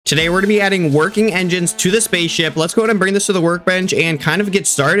Today we're going to be adding working engines to the spaceship. Let's go ahead and bring this to the workbench and kind of get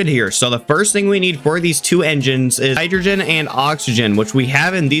started here. So the first thing we need for these two engines is hydrogen and oxygen, which we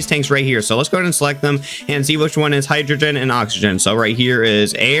have in these tanks right here. So let's go ahead and select them and see which one is hydrogen and oxygen. So right here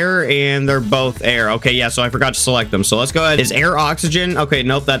is air, and they're both air. Okay, yeah, so I forgot to select them. So let's go ahead. Is air oxygen? Okay,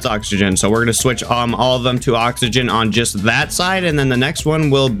 nope, that's oxygen. So we're going to switch all of them to oxygen on just that side, and then the next one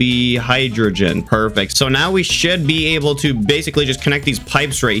will be hydrogen. Perfect. So now we should be able to basically just connect these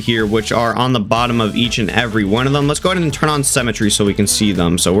pipes right here, which are on the bottom of each and every one of them. Let's go ahead and turn on symmetry so we can see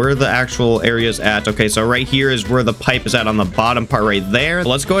them. So where are the actual areas at? Okay, so right here is where the pipe is at on the bottom part right there.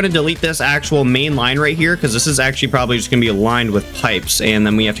 Let's go ahead and delete this actual main line right here, because this is actually probably just gonna be aligned with pipes, and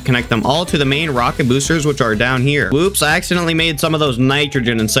then we have to connect them all to the main rocket boosters, which are down here. Whoops, I accidentally made some of those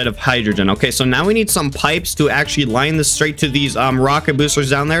nitrogen instead of hydrogen. Okay, so now we need some pipes to actually line this straight to these rocket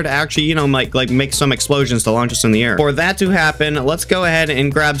boosters down there to actually, you know, like make some explosions to launch us in the air. For that to happen, let's go ahead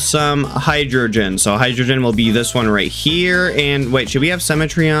and grab some hydrogen. So hydrogen will be this one right here. And wait, should we have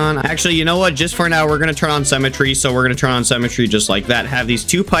symmetry on? Actually, you know what, just for now we're going to turn on symmetry. So we're going to turn on symmetry just like that. Have these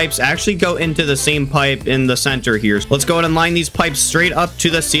two pipes actually go into the same pipe in the center here. So let's go ahead and line these pipes straight up to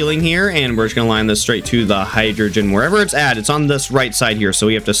the ceiling here, and we're just going to line this straight to the hydrogen wherever it's at. It's on this right side here, so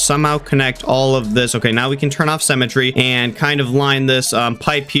we have to somehow connect all of this. Okay, now we can turn off symmetry and kind of line this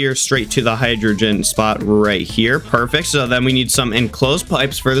pipe here straight to the hydrogen spot right here. Perfect. So then we need some enclosed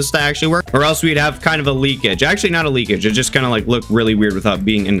pipes for this to actually work, or else we'd have kind of a leakage. Actually, not a leakage, it just kind of like look really weird without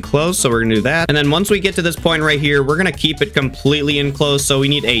being enclosed. So we're gonna do that, and then once we get to this point right here, we're gonna keep it completely enclosed. So we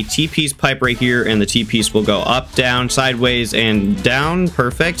need a T-piece pipe right here, and the T-piece will go up, down, sideways, and down.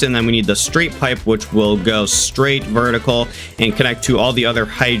 Perfect. And then we need the straight pipe, which will go straight vertical and connect to all the other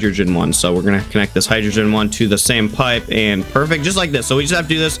hydrogen ones. So we're gonna connect this hydrogen one to the same pipe, and perfect, just like this. So we just have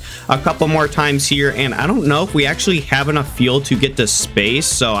to do this a couple more times here, and I don't know if we actually have enough fuel to get to space,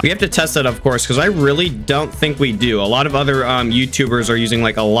 so we have to test that, of course, because I really don't think we do. A lot of other YouTubers are using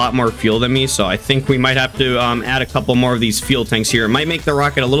like a lot more fuel than me, so I think we might have to add a couple more of these fuel tanks here. It might make the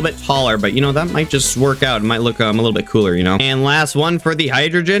rocket a little bit taller, but you know, that might just work out. It might look a little bit cooler, you know. And last one for the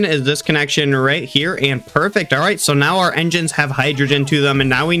hydrogen is this connection right here, and perfect. All right, so now our engines have hydrogen to them, and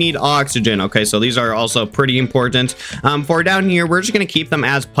now we need oxygen. Okay, so these are also pretty important. For down here, we're just going to keep them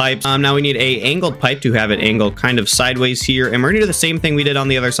as pipes. Now we need a angled pipe to have it angled kind of sideways here, and we're going to do the same thing we did on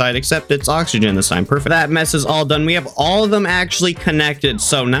the other side, except it's oxygen this time. Perfect. That mess is all done. We have all of them actually connected,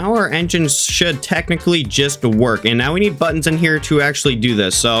 so now our engines should technically just work. And now we need buttons in here to actually do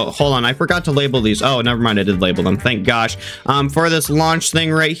this. So hold on, I forgot to label these. Oh, never mind, I did label them, thank gosh. For this launch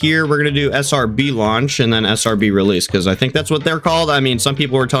thing right here, we're going to do SRB launch and then SRB release, because I think that's what they're called. I mean, some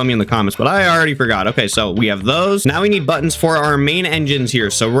people were telling me in the comments, but I already forgot. Okay, so we have those. Now we need buttons for our main engines here,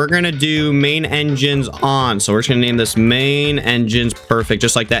 so we're going to do main engines on. So we're just going to name this main engines. Perfect,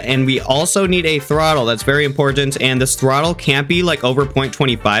 just like that. And we also need a throttle. That's very important, and this throttle can't be like over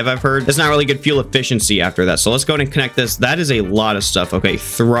 0.25. I've heard it's not really good fuel efficiency after that. So let's go ahead and connect this. That is a lot of stuff. Okay,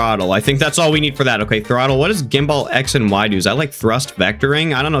 throttle, I think that's all we need for that. Okay, throttle. What does gimbal X and Y do? Is that like thrust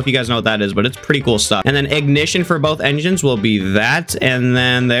vectoring? I don't know if you guys know what that is, but it's pretty cool stuff. And then ignition for both engines will be that, and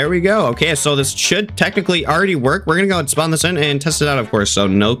then there we go. Okay, so this should technically already work. We're gonna go and spawn this in and test it out, of course. So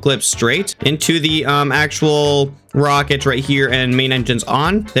no clip, straight into the actual rockets right here, and main engines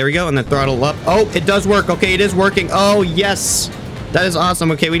on. There we go, and then throttle up. Oh, it does work. Okay, it is working. Oh yes, that is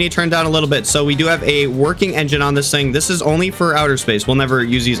awesome. Okay, we need to turn down a little bit. So we do have a working engine on this thing. This is only for outer space. We'll never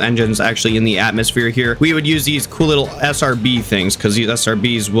use these engines actually in the atmosphere here. We would use these cool little SRB things, because these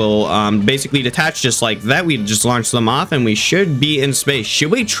SRBs will basically detach just like that. We just launch them off, and we should be in space.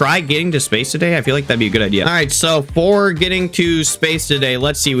 Should we try getting to space today? I feel like that'd be a good idea. All right, so for getting to space today,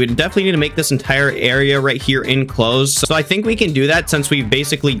 let's see. We definitely need to make this entire area right here enclosed. So I think we can do that since we've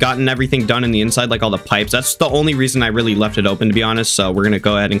basically gotten everything done in the inside, like all the pipes. That's the only reason I really left it open, to be honest. So we're gonna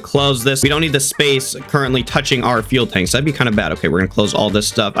go ahead and close this. We don't need the space currently touching our fuel tanks. That'd be kind of bad. Okay, we're gonna close all this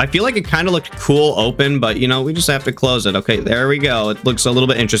stuff. I feel like it kind of looked cool open, but you know, we just have to close it. Okay, there we go. It looks a little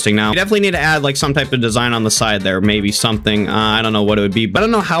bit interesting now. We definitely need to add like some type of design on the side there, maybe something. I don't know what it would be, but I don't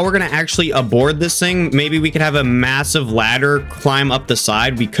know how we're gonna actually aboard this thing. Maybe we could have a massive ladder climb up the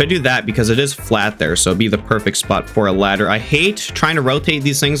side. We could do that because it is flat there, so it'd be the perfect spot for a ladder. I hate trying to rotate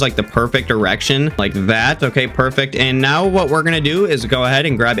these things like the perfect direction like that. Okay, perfect. And now what we're gonna do do is go ahead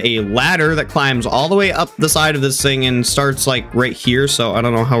and grab a ladder that climbs all the way up the side of this thing and starts like right here. So I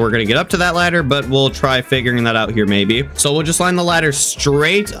don't know how we're going to get up to that ladder, but we'll try figuring that out here maybe. So we'll just line the ladder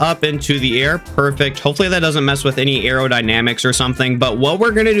straight up into the air. Perfect. Hopefully that doesn't mess with any aerodynamics or something. But what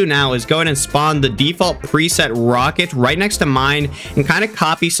we're going to do now is go ahead and spawn the default preset rocket right next to mine and kind of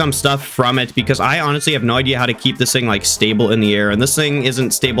copy some stuff from it, because I honestly have no idea how to keep this thing like stable in the air, and this thing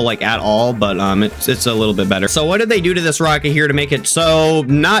isn't stable like at all, but it's a little bit better. So what did they do to this rocket here to make it so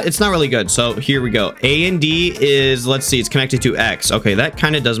it's not really good? So here we go. A and D is, let's see, it's connected to X. Okay, that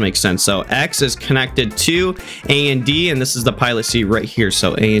kind of does make sense. So X is connected to A and D, and this is the pilot seat right here.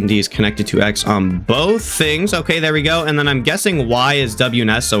 So A and D is connected to X on both things. Okay, there we go. And then I'm guessing Y is W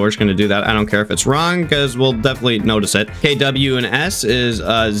and S, so we're just going to do that. I don't care if it's wrong because we'll definitely notice it. Okay, W and S is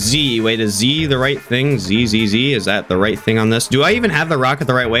Z. Wait, is Z the right thing? Z, is that the right thing on this? Do I even have the rocket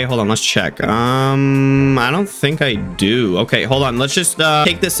the right way? Hold on, let's check. I don't think I do. Okay, hold on. Let's just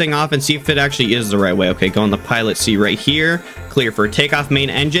take this thing off and see if it actually is the right way. Okay, go on the pilot seat right here. Clear for takeoff, main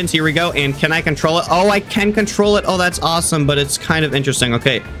engines. Here we go. And can I control it? Oh, I can control it. Oh, that's awesome, but it's kind of interesting.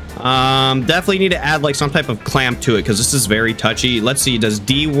 Okay. Definitely need to add like some type of clamp to it because this is very touchy. Let's see, does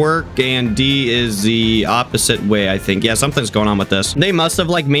D work? And D is the opposite way, I think. Yeah, something's going on with this. They must have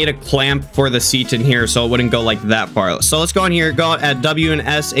like made a clamp for the seat in here so it wouldn't go like that far. So let's go in here, go at W and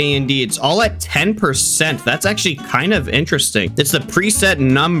S, A and D. It's all at 10%. That's actually kind of interesting. It's the preset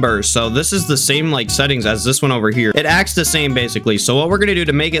number, so this is the same like settings as this one over here. It acts the same basically. So what we're gonna do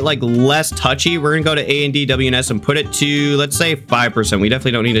to make it like less touchy, we're gonna go to A and D, W and S and put it to, let's say 5%. We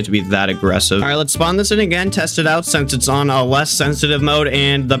definitely don't need it to be that aggressive. All right, let's spawn this in again, test it out since it's on a less sensitive mode.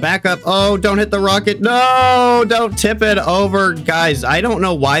 And the backup, oh, don't hit the rocket. No, don't tip it over. Guys, I don't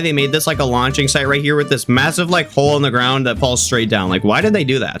know why they made this like a launching site right here with this massive like hole in the ground that falls straight down. Like, why did they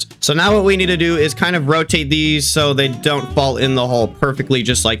do that? So now what we need to do is kind of rotate these so they don't fall in the hole perfectly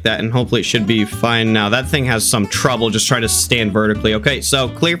just like that, and hopefully it should be fine now. That thing has some trouble just trying to stand vertically. Okay, so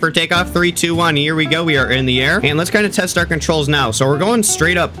clear for takeoff. 3, 2, 1. Here we go. We are in the air, and let's kind of test our controls now. So we're going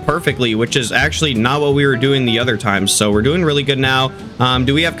straight up perfectly, which is actually not what we were doing the other time. So we're doing really good now.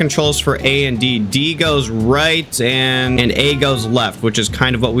 Do we have controls for A and D? D goes right and A goes left, which is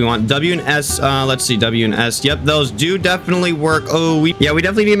kind of what we want. W and S, let's see, W and S. Yep, those do definitely work. Oh, we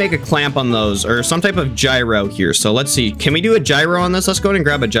definitely need to make a clamp on those or some type of gyro here. So let's see, can we do a gyro on this? Let's go ahead and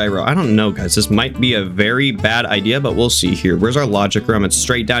grab a gyro. I don't know, guys. This might be a very bad idea, but we'll see here. Where's our logic room? It's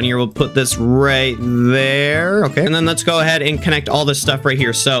straight down here. We'll put this right there. Okay, and then let's go ahead and connect all this stuff right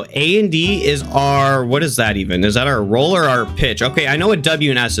here. So A and D is our, what is that even? Is that our roll or our pitch? Okay, I know what W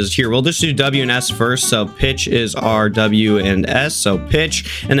and S is here. We'll just do W and S first. So pitch is our W and S. So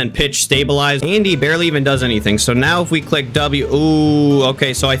pitch, and then pitch stabilize. A and D barely even does anything. So now if we click W, ooh,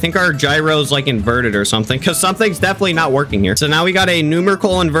 okay. So I think our gyro's like inverted or something, because something's definitely not working here. So now we got a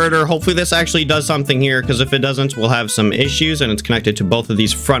numerical inverter. Hopefully this actually does something here, because if it doesn't, we'll have some issues. And it's connected to both of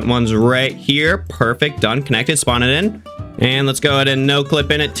these front ones right here. Perfect, done, connected, spawn it in. And let's go ahead and no clip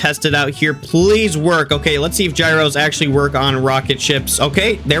in it, test it out here. Please work. Okay, let's see if gyros actually work on rocket ships.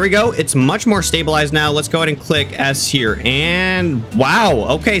 Okay, there we go. It's much more stabilized now. Let's go ahead and click S here. And wow,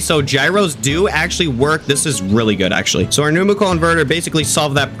 okay, so gyros do actually work. This is really good, actually. So our numerical inverter basically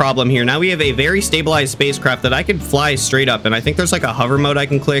solved that problem here. Now we have a very stabilized spacecraft that I can fly straight up. And I think there's like a hover mode I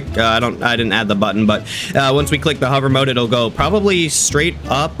can click. I didn't add the button, but once we click the hover mode, it'll go probably straight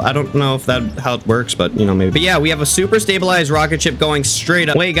up. I don't know if that's how it works, but you know, maybe. But yeah, we have a super stabilized rocket ship going straight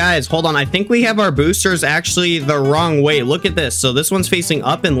up. Wait, guys, hold on. I think we have our boosters actually the wrong way. Look at this. So this one's facing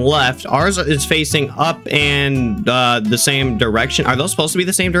up and left. Ours is facing up and the same direction. Are those supposed to be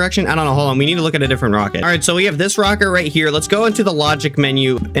the same direction? I don't know. Hold on. We need to look at a different rocket. All right, so we have this rocket right here. Let's go into the logic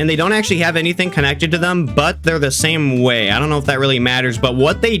menu, and they don't actually have anything connected to them, but they're the same way. I don't know if that really matters, but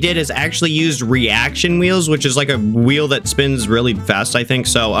what they did is actually used reaction wheels, which is like a wheel that spins really fast, I think.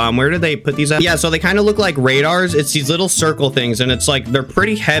 So where did they put these at? Yeah, so they kind of look like radars. It's these little circle things, and it's like they're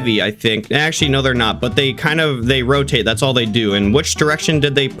pretty heavy, I think. Actually, no, they're not, but they rotate. That's all they do. And which direction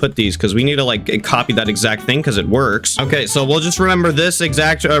did they put these? Because we need to like copy that exact thing because it works. Okay, so we'll just remember this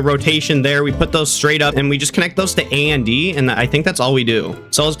exact rotation there. We put those straight up and we just connect those to A and D, and I think that's all we do.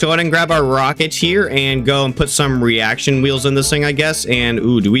 So let's go ahead and grab our rockets here and go and put some reaction wheels in this thing, I guess. And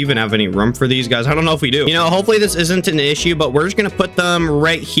ooh, do we even have any room for these guys? I don't know if we do. You know, hopefully this isn't an issue, but we're just gonna put them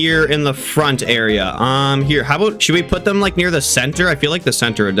right here in the front area. Here, how about, should we put put them like near the center. I feel like the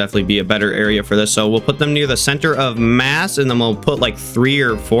center would definitely be a better area for this. So we'll put them near the center of mass, and then we'll put like 3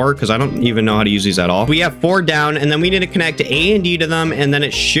 or 4 because I don't even know how to use these at all. We have 4 down, and then we need to connect A and D to them, and then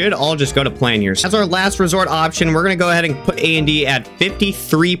it should all just go to plan here. As our last resort option, we're going to go ahead and put A and D at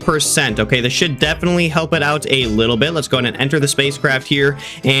 53%. Okay, this should definitely help it out a little bit. Let's go ahead and enter the spacecraft here,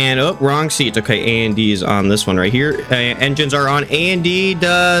 and oh, wrong seats. Okay, A and D is on this one right here. Engines are on. A and D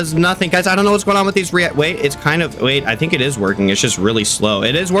does nothing. Guys, I don't know what's going on with these wait, it's kind of, wait, I think it is working. It's just really slow.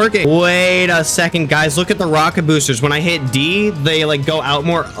 It is working. Wait a second, guys. Look at the rocket boosters. When I hit D, they like go out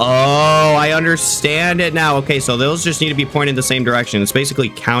more. Oh, I understand it now. Okay, so those just need to be pointed the same direction. It's basically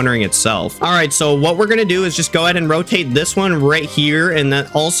countering itself. All right, so what we're gonna do is just go ahead and rotate this one right here, and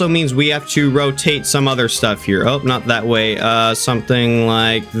that also means we have to rotate some other stuff here. Oh, not that way. Something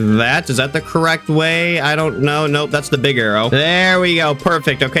like that. Is that the correct way? I don't know. Nope, that's the big arrow. There we go.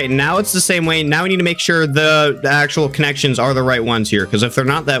 Perfect. Okay, now it's the same way. Now we need to make sure the actual connections are the right ones here, because if they're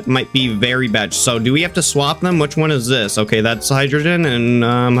not, that might be very bad. So do we have to swap them? Which one is this? Okay, that's hydrogen,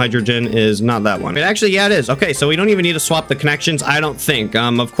 and hydrogen is not that one. But actually, yeah, it is. Okay, so we don't even need to swap the connections, I don't think.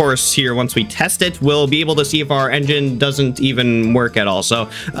 Of course, here, once we test it, we'll be able to see if our engine doesn't even work at all. So,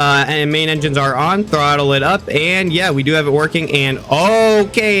 and main engines are on. Throttle it up, and yeah, we do have it working, and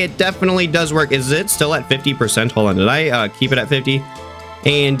okay, it definitely does work. Is it still at 50%? Hold on, did I keep it at 50?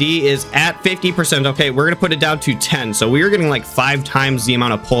 A and D is at 50%. Okay, we're gonna put it down to 10. So we were getting like 5 times the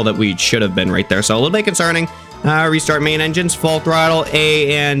amount of pull that we should have been right there. So a little bit concerning. Restart main engines, full throttle.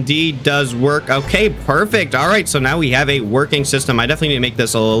 A and D does work. Okay, perfect. All right, so now we have a working system. I definitely need to make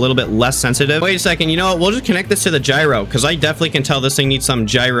this a little bit less sensitive. Wait a second, you know what? We'll just connect this to the gyro, because I definitely can tell this thing needs some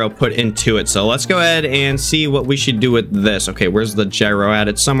gyro put into it. So let's go ahead and see what we should do with this. Okay, where's the gyro at?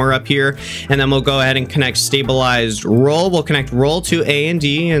 It's somewhere up here. And then we'll go ahead and connect stabilized roll. We'll connect roll to A and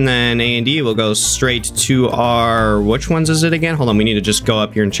D, and then A and D will go straight to our, which ones is it again? Hold on, we need to just go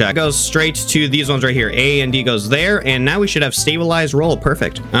up here and check. It goes straight to these ones right here. A and D goes there, and now we should have stabilized roll.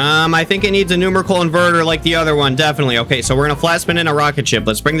 Perfect. I think it needs a numerical inverter like the other one. Definitely. Okay, so we're gonna flat spin in a rocket ship.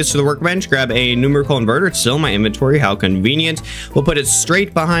 Let's bring this to the workbench, grab a numerical inverter. It's still in my inventory. How convenient. We'll put it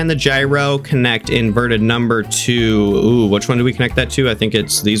straight behind the gyro, connect inverted number to, ooh, which one do we connect that to? I think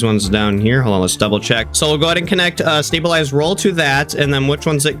it's these ones down here. Hold on, let's double check. So we'll go ahead and connect stabilized roll to that, and then which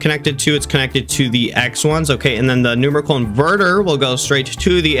one's it connected to? It's connected to the X ones. Okay, and then the numerical inverter will go straight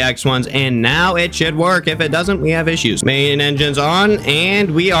to the X ones, and now it should work. If it doesn't, we have issues. Main engines on, and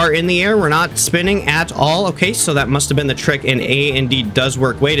we are in the air. We're not spinning at all. Okay, so that must have been the trick, and A and D does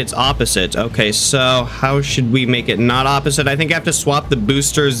work. Wait, it's opposite. Okay, so how should we make it not opposite? I think I have to swap the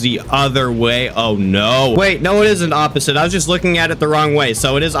boosters the other way. Oh no. Wait, no, it isn't opposite. I was just looking at it the wrong way.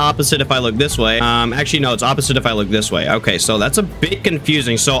 So it is opposite if I look this way. Actually, no, it's opposite if I look this way. Okay, so that's a bit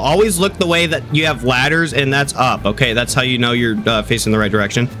confusing. So always look the way that you have ladders, and that's up. Okay, that's how you know you're facing the right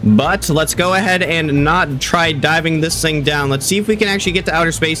direction. But let's go ahead and not try diving this thing down. Let's see if we can actually get to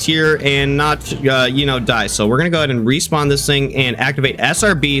outer space here and not, you know, die. So we're gonna go ahead and respawn this thing and activate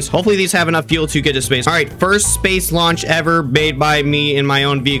SRBs. Hopefully these have enough fuel to get to space. All right, first space launch ever made by me in my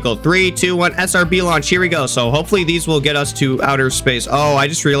own vehicle. 3, 2, 1, SRB launch. Here we go. So hopefully these will get us to outer space. Oh, I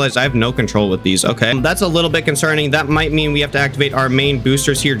just realized I have no control with these. Okay, that's a little bit concerning. That might mean we have to activate our main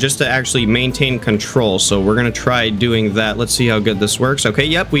boosters here just to actually maintain control. So we're gonna try doing that. Let's see how good this works. Okay,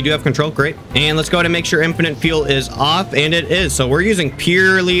 yep, we do have control. Great. And let's go ahead and make sure infinite fuel is off, and it is. So we're using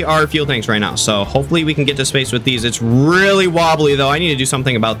purely our fuel tanks right now. So hopefully we can get to space with these. It's really wobbly though. I need to do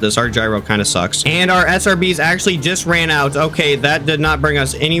something about this. Our gyro kind of sucks. And our SRBs actually just ran out. Okay, that did not bring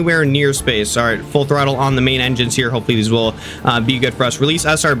us anywhere near space. All right, full throttle on the main engines here. Hopefully these will be good for us. Release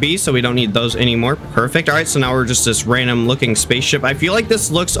SRBs so we don't need those anymore. Perfect. All right, so now we're just this random looking spaceship. I feel like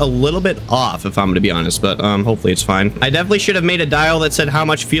this looks a little bit off if I'm going to be honest, but hopefully it's fine. I definitely should have made a dial that said how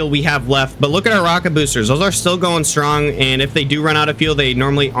much fuel we have left, but look at our rocket boosters. Those are still going strong, and if they do run out of fuel, they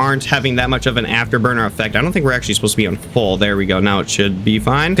normally aren't having that much of an afterburner effect. I don't think we're actually supposed to be on full. There we go. Now it should be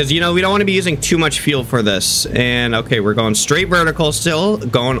fine, because, you know, we don't want to be using too much fuel for this. And okay, we're going straight vertical still,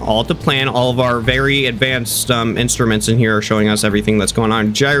 going all to plan. All of our very advanced instruments in here are showing us everything that's going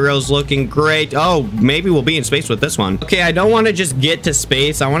on. Gyro's looking great. Oh, maybe we'll be in space with this one. Okay, I don't want to just get to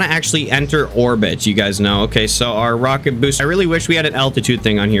space. I want to actually enter orbit, you guys know. Okay, so our rocket boost, I really wish we had an altitude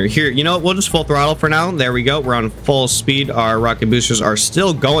thing on here. Here, you know what? We'll just full throttle for now. go. There we go. We're on full speed. Our rocket boosters are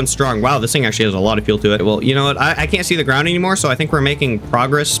still going strong. Wow, this thing actually has a lot of fuel to it. Well, you know what? I can't see the ground anymore, so I think we're making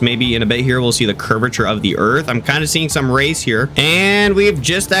progress. Maybe in a bit here, we'll see the curvature of the Earth. I'm kind of seeing some race here, and we've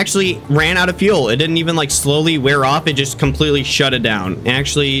just actually ran out of fuel. It didn't even like slowly wear off. It just completely shut it down.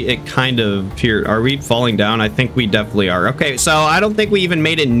 Actually, it kind of here. Are we falling down? I think we definitely are. Okay, so I don't think we even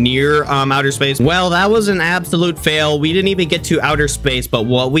made it near outer space. Well, that was an absolute fail. We didn't even get to outer space, but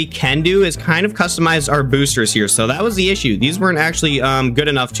what we can do is kind of customize our boosters here. So that was the issue. These weren't actually good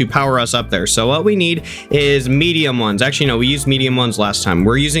enough to power us up there. So what we need is medium ones. Actually, no, we used medium ones last time.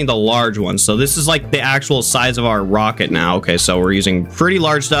 We're using the large ones. So this is like the actual size of our rocket now. Okay, so we're using pretty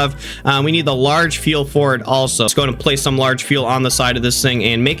large stuff. We need the large fuel for it also. Let's go and place some large fuel on the side of this thing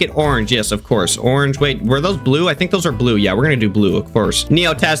and make it orange. Yes, of course. Orange. Wait, were those blue? I think those are blue. Yeah, we're going to do blue, of course.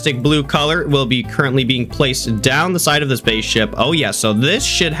 Neotastic blue color will be currently being placed down the side of the spaceship. Oh, yeah. So this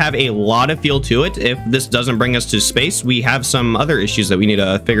should have a lot of fuel to it. If this doesn't bring us to space, we have some other issues that we need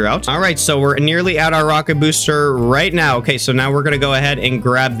to figure out. All right, so we're nearly at our rocket booster right now. Okay, so now we're going to go ahead and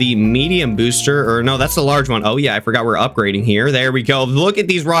grab the medium booster, or no, that's the large one. Oh yeah, I forgot we're upgrading here. There we go. Look at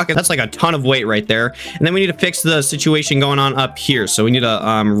these rockets. That's like a ton of weight right there. And then we need to fix the situation going on up here. So we need to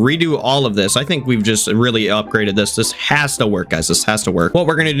redo all of this. I think we've just really upgraded this. This has to work, guys. This has to work. What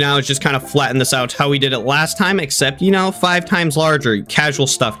we're going to do now is just kind of flatten this out how we did it last time, except, you know, 5 times larger, casual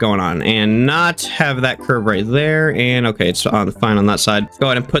stuff going on, and not have that curve right there. And okay, it's fine on that side. Let's go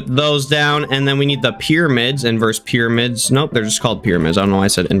ahead and put those down. And then we need the pyramids, inverse pyramids. Nope, they're just called pyramids. I don't know why I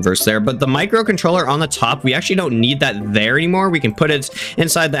said inverse there, but the microcontroller on the top, we actually don't need that there anymore. We can put it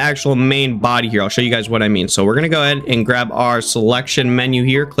inside the actual main body here. I'll show you guys what I mean. So we're going to go ahead and grab our selection menu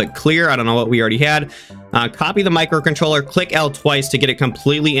here, click clear. I don't know what we already had. Copy the microcontroller, click L twice to get it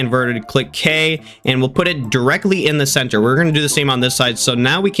completely inverted, click K, and we'll put it directly in the center. We're going to do the same on this side. So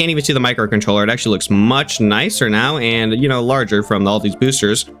now we can't even see the microcontroller. It actually looks much nicer now and, you know, larger from all these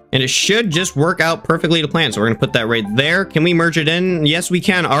boosters. And it should just work out perfectly to plan. So we're going to put that right there. Can we merge it in? Yes, we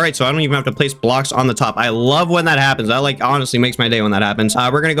can. All right, so I don't even have to place blocks on the top. I love when that happens. That, like, honestly makes my day when that happens. We're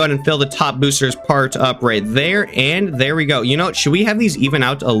going to go ahead and fill the top boosters part up right there. And there we go. You know, should we have these even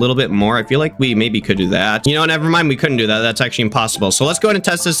out a little bit more? I feel like we maybe could do that. You know, never mind. We couldn't do that. That's actually impossible. So let's go ahead and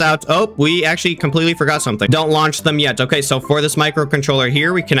test this out. Oh, we actually completely forgot something. Don't launch them yet. Okay, so for this microcontroller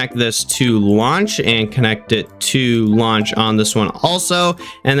here, we connect this to launch and connect it to launch on this one also.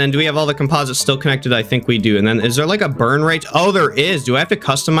 And then do we have all the composites still connected? I think we do. And then is there like a burn rate? Oh, there is. Do I have to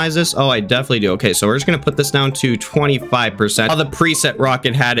customize this? Oh, I definitely do. Okay, so we're just going to put this down to 25%. Oh, the preset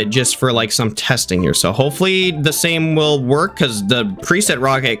rocket had it just for like some testing here. So hopefully the same will work because the preset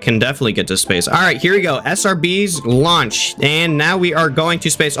rocket can definitely get to space. All right, here we go. SRBs launch. And now we are going to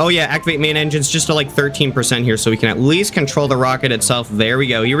space. Oh yeah, activate main engines just to like 13% here so we can at least control the rocket itself. There we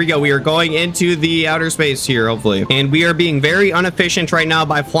go. Here we go. We are going into the outer space here, hopefully. And we are being very inefficient right now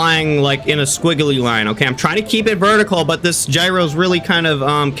by flying like in a squiggly line. Okay, I'm trying to keep it vertical, but this gyro is really kind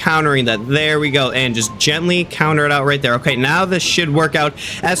of countering that. There we go, and just gently counter it out right there. Okay, now this should work out.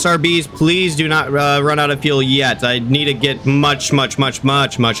 SRBs, please do not run out of fuel yet. I need to get much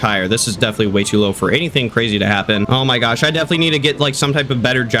higher. This is definitely way too low for anything crazy to happen. Oh my gosh, I definitely need to get like some type of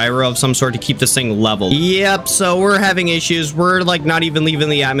better gyro of some sort to keep this thing level. Yep, so we're having issues. We're like not even leaving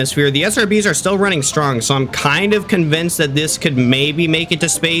the atmosphere. The SRBs are still running strong, so I'm kind of convinced that this could maybe make it to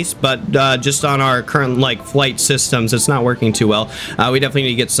space, but just on our current like flight systems, it's not working too well. We definitely need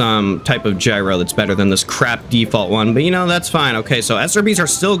to get some type of gyro that's better than this crap default one, but you know, that's fine. Okay, so SRBs are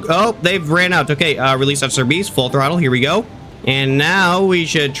still, oh, they've ran out. Okay, release SRBs, full throttle, here we go. And now we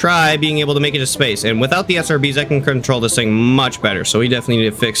should try being able to make it to space. And without the SRBs, I can control this thing much better. So we definitely need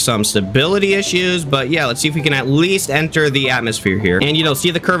to fix some stability issues. But yeah, let's see if we can at least enter the atmosphere here. And, you know,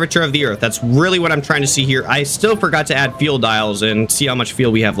 see the curvature of the Earth. That's really what I'm trying to see here. I still forgot to add fuel dials and see how much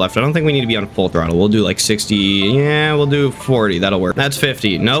fuel we have left. I don't think we need to be on full throttle. We'll do like 60. Yeah, we'll do 40. That'll work. That's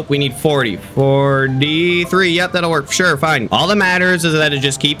 50. Nope, we need 40. 43. Yep, that'll work. Sure, fine. All that matters is that it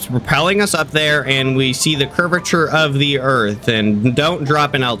just keeps propelling us up there and we see the curvature of the Earth. And don't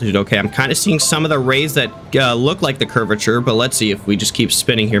drop in altitude. Okay, I'm kind of seeing some of the rays that look like the curvature, but let's see if we just keep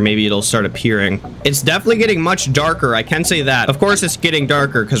spinning here, maybe it'll start appearing. It's definitely getting much darker, I can say that. Of course it's getting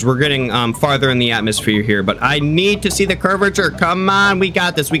darker because we're getting farther in the atmosphere here, but I need to see the curvature. Come on, we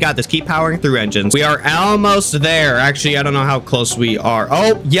got this, we got this. Keep powering through, engines. We are almost there. Actually, I don't know how close we are.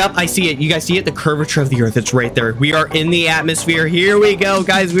 Oh, yep, I see it. You guys see it? The curvature of the Earth, it's right there. We are in the atmosphere. Here we go,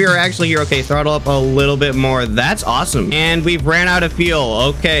 guys. We are actually here. Okay, throttle up a little bit more. That's awesome. And And we've ran out of fuel.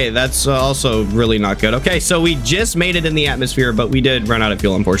 Okay, that's also really not good. Okay, so we just made it in the atmosphere, but we did run out of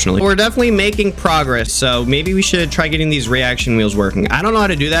fuel, unfortunately. We're definitely making progress, so maybe we should try getting these reaction wheels working. I don't know how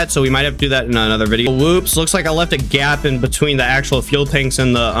to do that, so we might have to do that in another video. Whoops, looks like I left a gap in between the actual fuel tanks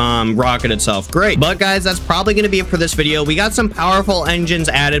and the rocket itself. Great. But guys, that's probably going to be it for this video. We got some powerful engines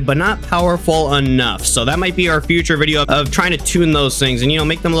added, but not powerful enough. So that might be our future video of trying to tune those things and, you know,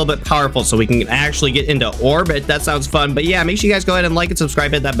 make them a little bit powerful so we can actually get into orbit. That sounds fun. But yeah, make sure you guys go ahead and like and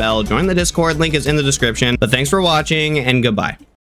subscribe, hit that bell, join the Discord, link is in the description. But thanks for watching and goodbye.